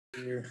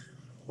Here,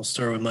 we'll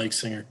start with Mike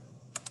Singer.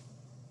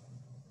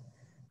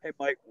 Hey,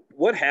 Mike,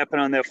 what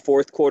happened on that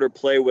fourth quarter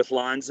play with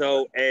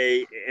Lonzo?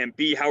 A and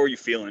B, how are you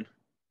feeling?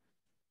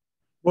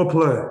 What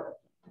play?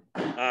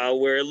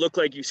 Where it looked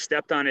like you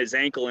stepped on his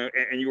ankle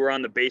and you were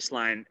on the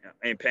baseline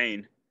in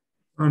pain.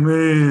 I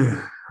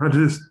mean, I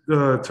just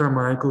turned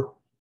my ankle.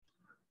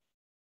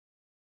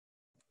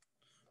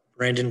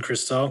 Brandon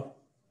Cristal.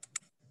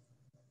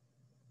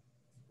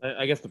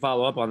 I guess to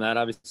follow up on that,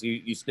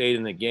 obviously you stayed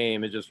in the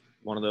game. It's just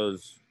one of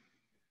those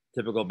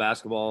typical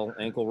basketball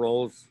ankle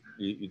rolls.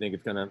 You think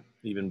it's going to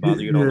even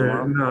bother you at all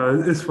tomorrow?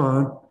 No, it's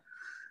fine.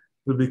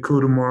 It'll be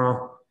cool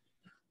tomorrow.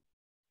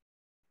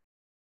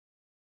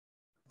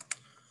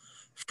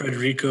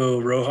 Federico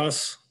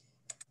Rojas.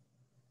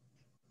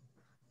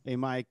 Hey,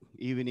 Mike,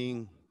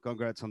 evening.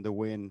 Congrats on the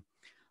win.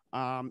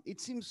 It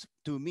seems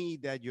to me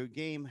that your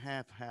game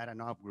have had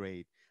an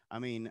upgrade. I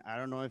mean, I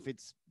don't know if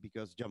it's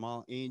because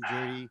Jamal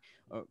injury,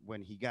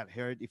 when he got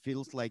hurt, it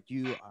feels like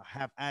you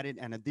have added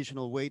an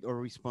additional weight or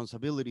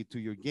responsibility to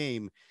your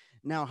game.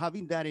 Now,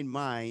 having that in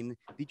mind,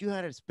 did you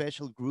have a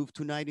special groove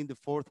tonight in the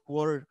fourth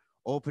quarter,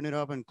 open it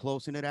up and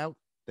closing it out?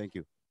 Thank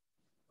you.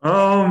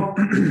 I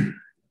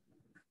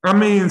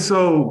mean,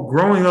 so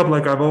growing up,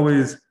 like I've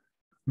always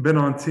been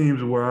on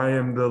teams where I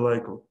am the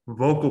like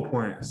vocal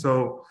point.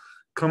 So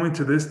coming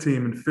to this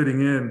team and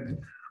fitting in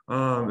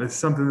is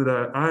something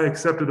that I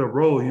accepted a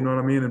role, you know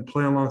what I mean, and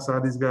play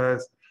alongside these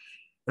guys.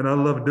 And I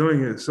love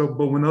doing it. So,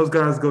 but when those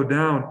guys go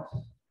down,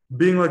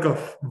 being like a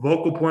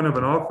vocal point of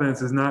an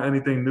offense is not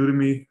anything new to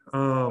me.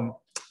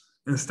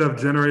 And stuff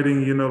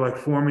generating, you know, like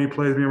for me,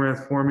 plays being ran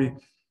for me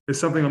is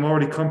something I'm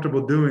already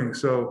comfortable doing.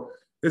 So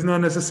it's not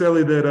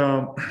necessarily that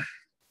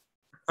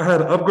I had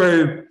to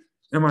upgrade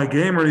in my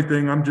game or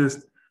anything. I'm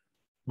just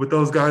with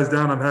those guys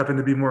down, I'm having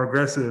to be more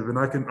aggressive, and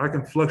I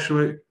can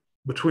fluctuate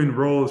between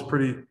roles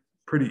pretty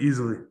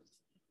easily.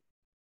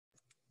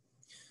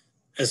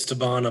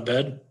 Esteban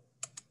Abed.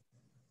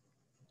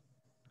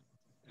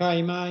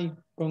 Hi, Mike.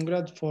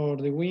 Congrats for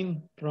the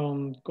win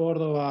from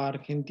Córdoba,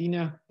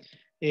 Argentina.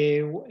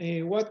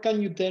 What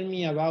can you tell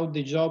me about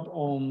the job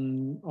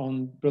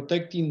on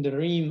protecting the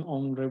rim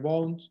on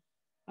rebounds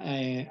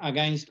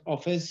against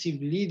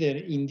offensive leader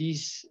in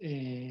this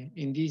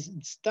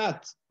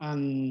stats,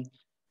 and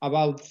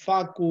about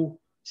Facu,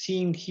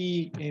 seeing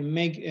he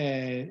make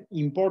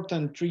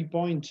important 3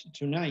 points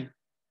tonight?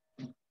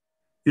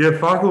 Yeah,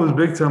 Facu was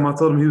big time. I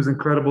told him he was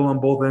incredible on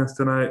both ends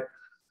tonight.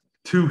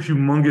 2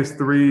 humongous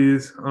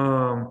threes.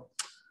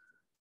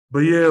 But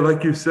yeah,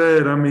 like you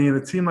said, I mean,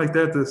 a team like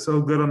that that's so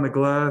good on the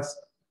glass,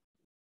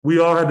 we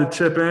all had to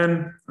chip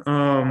in,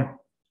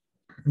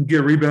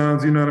 get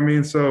rebounds, you know what I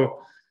mean?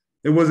 So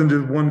it wasn't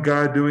just one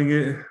guy doing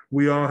it.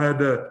 We all had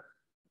to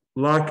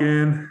lock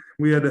in.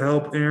 We had to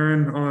help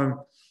Aaron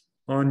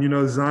on you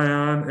know,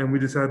 Zion, and we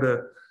just had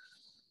to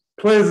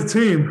play as a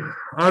team.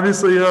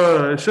 Obviously,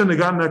 it shouldn't have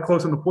gotten that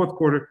close in the fourth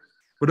quarter,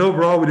 but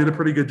overall, we did a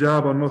pretty good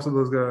job on most of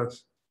those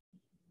guys.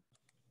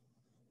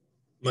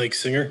 Mike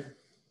Singer.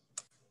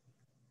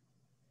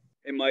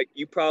 Hey, Mike,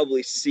 you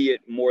probably see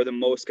it more than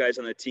most guys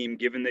on the team,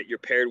 given that you're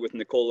paired with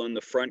Nikola in the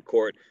front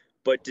court.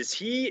 But does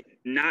he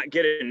not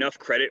get enough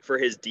credit for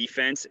his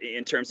defense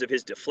in terms of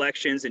his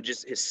deflections and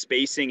just his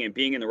spacing and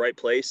being in the right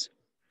place?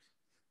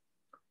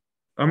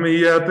 I mean,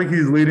 yeah, I think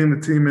he's leading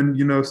the team in,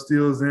 you know,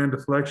 steals and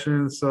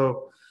deflections.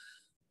 So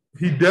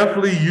he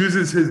definitely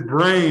uses his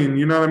brain,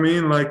 you know what I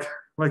mean? Like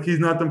he's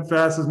not the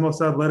fastest,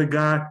 most athletic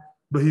guy,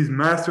 but he's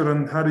mastered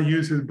on how to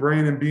use his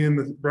brain and be in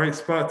the right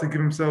spot to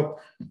give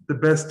himself the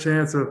best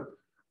chance of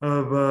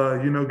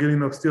you know, getting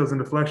those steals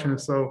and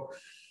deflections. So,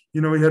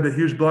 you know, he had a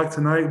huge block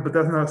tonight, but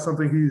that's not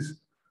something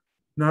he's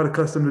not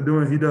accustomed to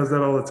doing. He does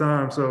that all the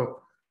time.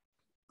 So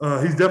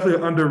he's definitely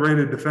an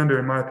underrated defender,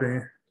 in my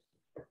opinion.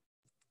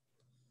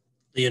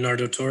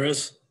 Leonardo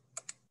Torres.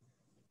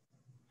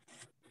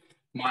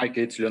 Mike,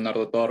 it's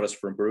Leonardo Torres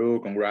from Peru.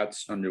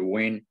 Congrats on your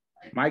win.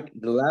 Mike,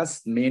 the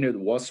last minute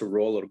was a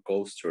roller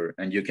coaster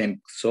and you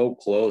came so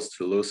close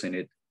to losing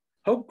it.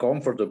 How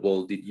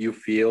comfortable did you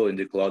feel in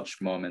the clutch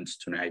moments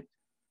tonight?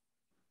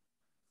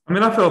 I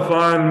mean, I felt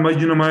fine.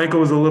 My ankle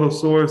was a little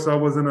sore, so I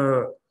wasn't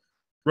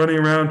running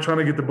around trying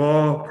to get the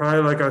ball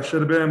probably like I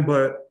should have been.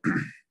 But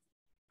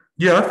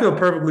yeah, I feel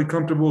perfectly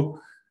comfortable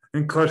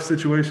in clutch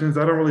situations.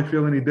 I don't really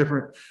feel any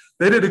different.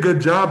 They did a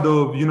good job,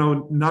 though, of, you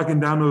know, knocking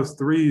down those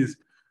threes.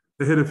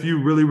 They hit a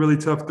few really, really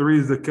tough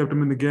threes that kept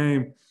them in the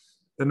game.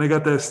 Then they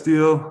got that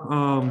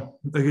steal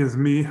against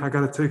me. I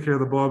got to take care of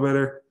the ball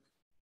better.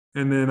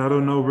 And then I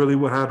don't know really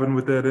what happened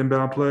with that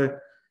inbound play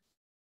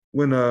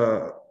when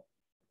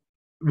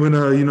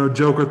you know,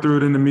 Joker threw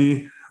it into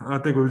me. I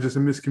think it was just a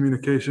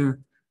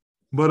miscommunication.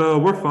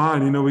 But we're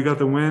fine. You know, we got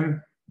the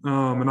win,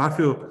 and I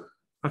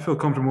feel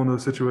comfortable in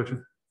those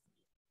situations.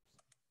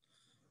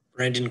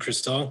 Brandon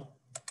Cristal.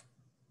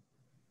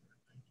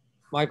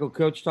 Michael,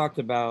 Coach talked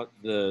about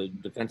the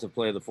defensive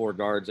play of the 4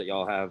 guards that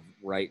y'all have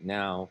right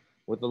now.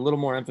 With a little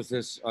more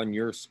emphasis on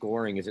your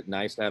scoring, is it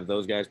nice to have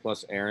those guys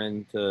plus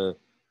Aaron to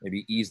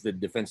maybe ease the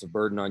defensive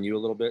burden on you a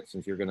little bit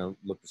since you're going to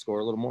look to score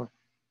a little more?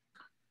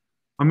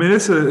 I mean,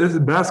 it's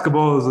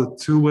basketball is a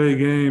two-way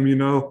game. You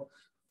know,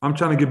 I'm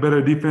trying to get better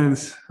at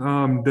defense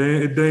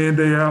day in,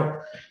 day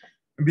out,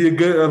 and be a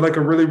good like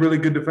a really really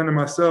good defender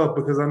myself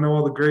because I know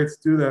all the greats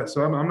do that.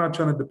 So I'm not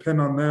trying to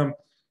depend on them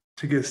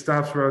to get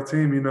stops for our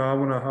team. You know, I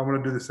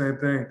wanna do the same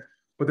thing,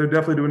 but they're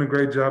definitely doing a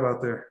great job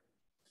out there.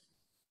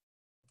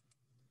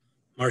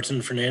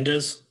 Martin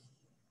Fernandez.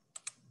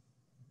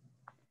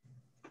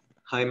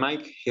 Hi,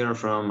 Mike, here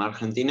from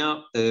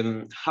Argentina.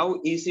 How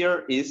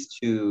easier is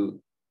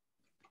to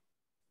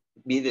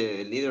be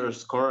the leader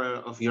scorer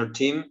of your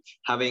team,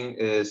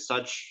 having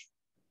such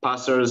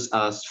passers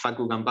as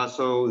Facu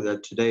Campazzo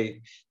that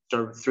today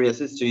served 3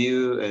 assists to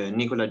you,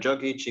 Nikola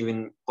Jokic,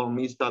 even Paul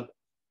Millsap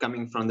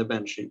coming from the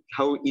bench?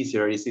 How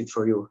easier is it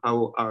for you?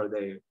 How are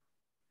their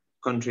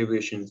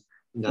contributions?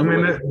 I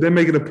mean, they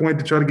make it a point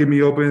to try to get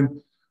me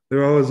open.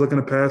 They're always looking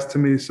to pass to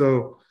me,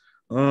 so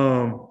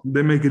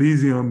they make it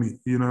easy on me.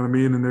 You know what I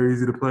mean? And they're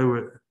easy to play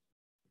with.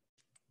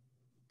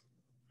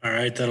 All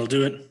right, that'll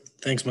do it.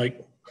 Thanks,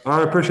 Mike.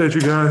 I appreciate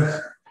you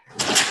guys.